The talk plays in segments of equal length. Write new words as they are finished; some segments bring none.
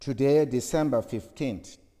Today, December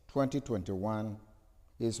 15th, 2021,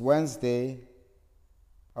 is Wednesday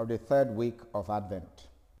of the third week of Advent.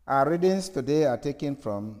 Our readings today are taken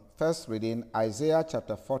from first reading Isaiah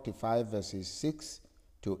chapter 45 verses 6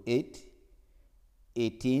 to 8,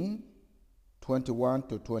 18, 21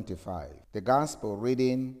 to 25. The gospel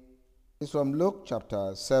reading is from Luke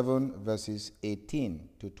chapter 7 verses 18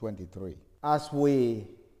 to 23. As we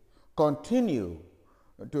continue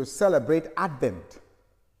to celebrate Advent,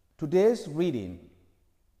 today's reading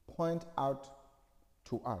points out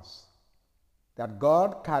to us that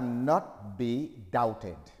God cannot be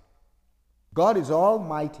doubted. God is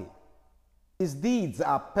almighty. His deeds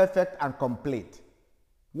are perfect and complete.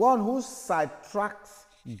 One who sidetracks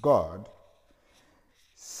God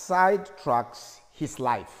sidetracks his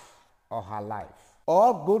life or her life.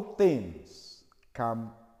 All good things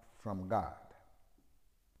come from God.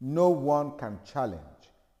 No one can challenge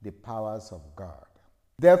the powers of God.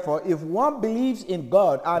 Therefore, if one believes in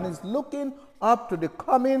God and is looking up to the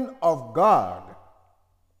coming of God,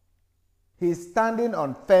 he is standing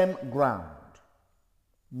on firm ground.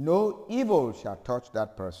 No evil shall touch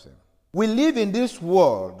that person. We live in this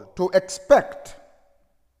world to expect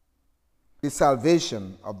the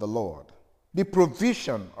salvation of the Lord, the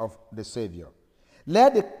provision of the Savior.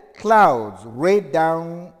 Let the clouds rain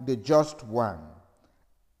down the just one,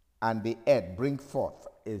 and the earth bring forth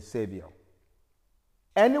a Savior.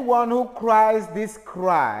 Anyone who cries this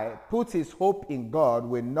cry, puts his hope in God,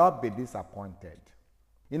 will not be disappointed.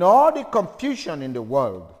 In all the confusion in the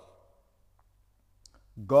world,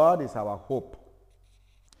 God is our hope.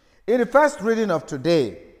 In the first reading of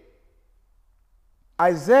today,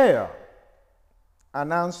 Isaiah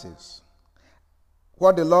announces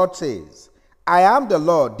what the Lord says: I am the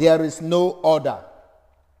Lord, there is no other.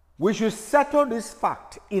 We should settle this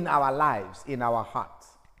fact in our lives, in our hearts,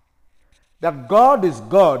 that God is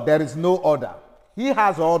God, there is no other. He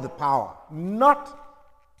has all the power, not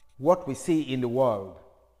what we see in the world.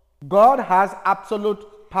 God has absolute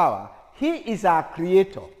power. He is our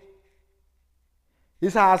creator.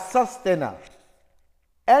 He's our sustainer.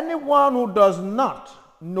 Anyone who does not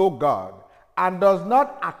know God and does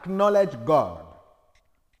not acknowledge God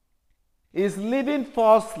is living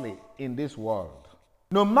falsely in this world.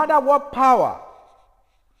 No matter what power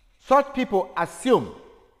such people assume,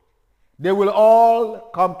 they will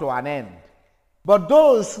all come to an end. But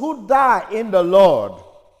those who die in the Lord,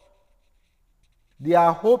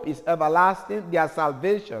 their hope is everlasting, their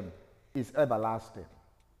salvation is everlasting.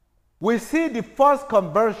 We see the first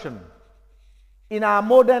conversion in our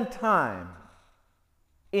modern time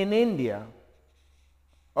in India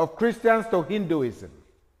of Christians to Hinduism.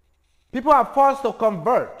 People are forced to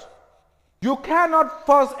convert. You cannot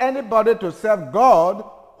force anybody to serve God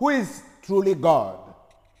who is truly God,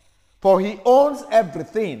 for he owns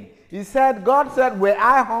everything. He said, God said, were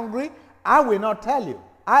I hungry, I will not tell you.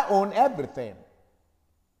 I own everything.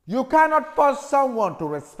 You cannot force someone to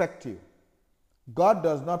respect you. God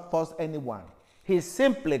does not force anyone. He is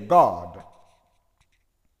simply God.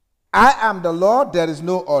 I am the Lord, there is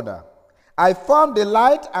no other. I form the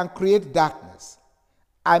light and create darkness.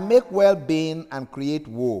 I make well-being and create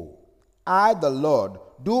woe. I, the Lord,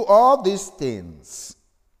 do all these things.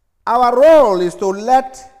 Our role is to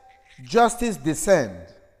let justice descend,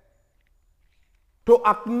 to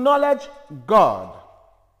acknowledge God,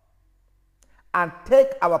 and take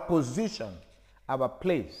our position, our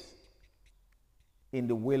place in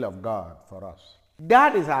the will of God for us.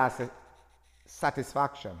 That is our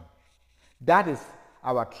satisfaction. That is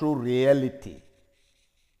our true reality.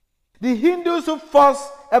 The Hindus who force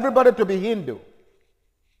everybody to be Hindu,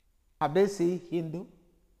 have they seen Hindu?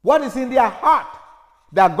 What is in their heart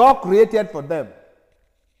that God created for them?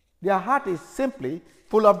 Their heart is simply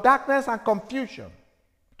full of darkness and confusion.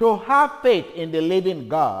 To have faith in the living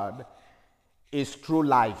God is true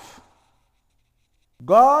life.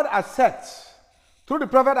 God asserts through the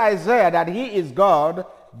prophet Isaiah that he is God,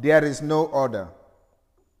 there is no other.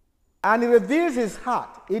 And he reveals his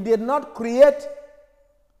heart. He did not create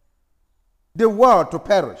the world to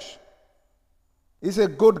perish. He's a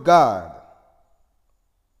good God.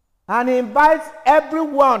 And he invites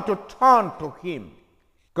everyone to turn to him.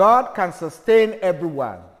 God can sustain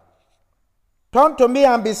everyone. Turn to me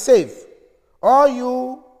and be safe, all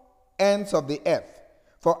you ends of the earth,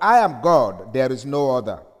 for I am God, there is no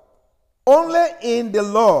other. Only in the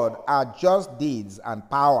Lord are just deeds and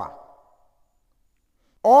power.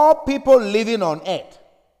 All people living on earth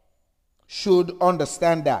should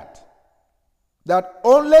understand that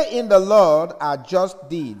only in the Lord are just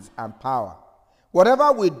deeds and power.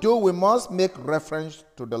 Whatever we do, we must make reference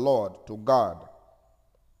to the Lord, to God.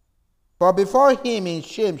 For before him in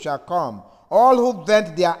shame shall come all who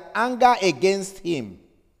vent their anger against him.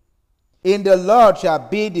 In the Lord shall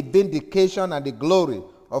be the vindication and the glory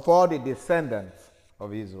of all the descendants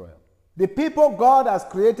of Israel. The people God has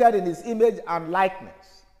created in his image and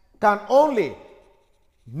likeness can only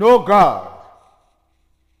know God,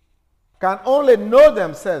 can only know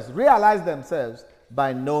themselves, realize themselves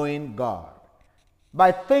by knowing God,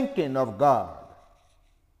 by thinking of God.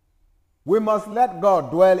 We must let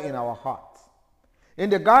God dwell in our hearts.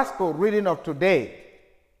 In the gospel reading of today,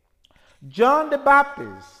 John the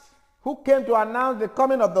Baptist, who came to announce the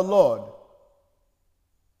coming of the Lord,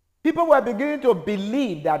 people were beginning to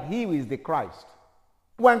believe that he is the Christ.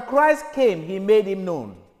 When Christ came, he made him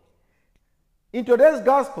known. In today's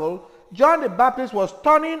gospel, John the Baptist was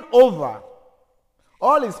turning over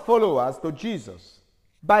all his followers to Jesus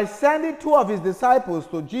by sending two of his disciples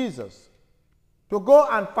to Jesus to go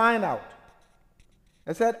and find out.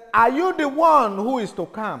 He said, "Are you the one who is to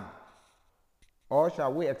come, or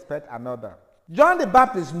shall we expect another?" John the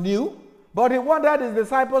Baptist knew, but he wanted his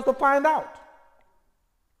disciples to find out.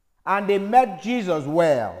 And they met Jesus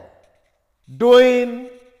well, doing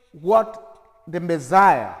what the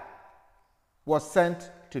Messiah was sent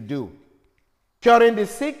to do. Curing the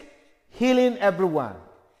sick, healing everyone.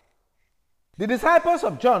 The disciples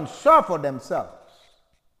of John saw for themselves,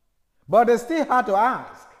 but they still had to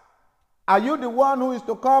ask, "Are you the one who is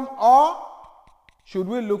to come, or should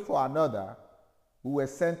we look for another?" We were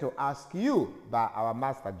sent to ask you by our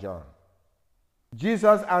master John.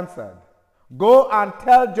 Jesus answered, "Go and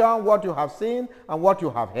tell John what you have seen and what you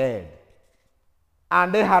have heard."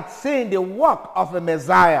 And they had seen the work of a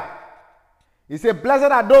Messiah. He said,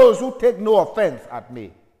 "Blessed are those who take no offense at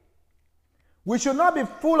me." We should not be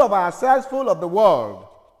full of ourselves, full of the world,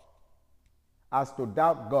 as to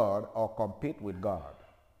doubt God or compete with God.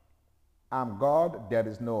 I'm God, there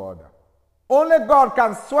is no other. Only God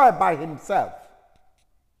can swear by himself.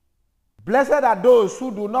 Blessed are those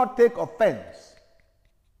who do not take offense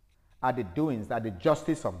at the doings, at the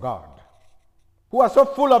justice of God, who are so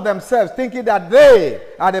full of themselves, thinking that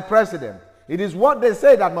they are the president. It is what they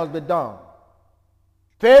say that must be done.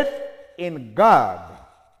 Faith in God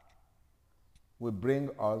will bring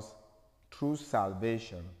us true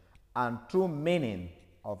salvation and true meaning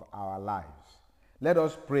of our lives. Let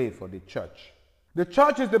us pray for the church. The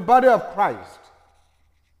church is the body of Christ.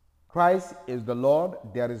 Christ is the Lord,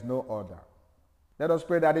 there is no other. Let us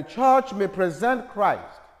pray that the church may present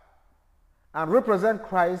Christ and represent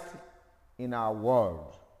Christ in our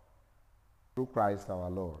world through Christ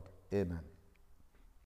our Lord. Amen.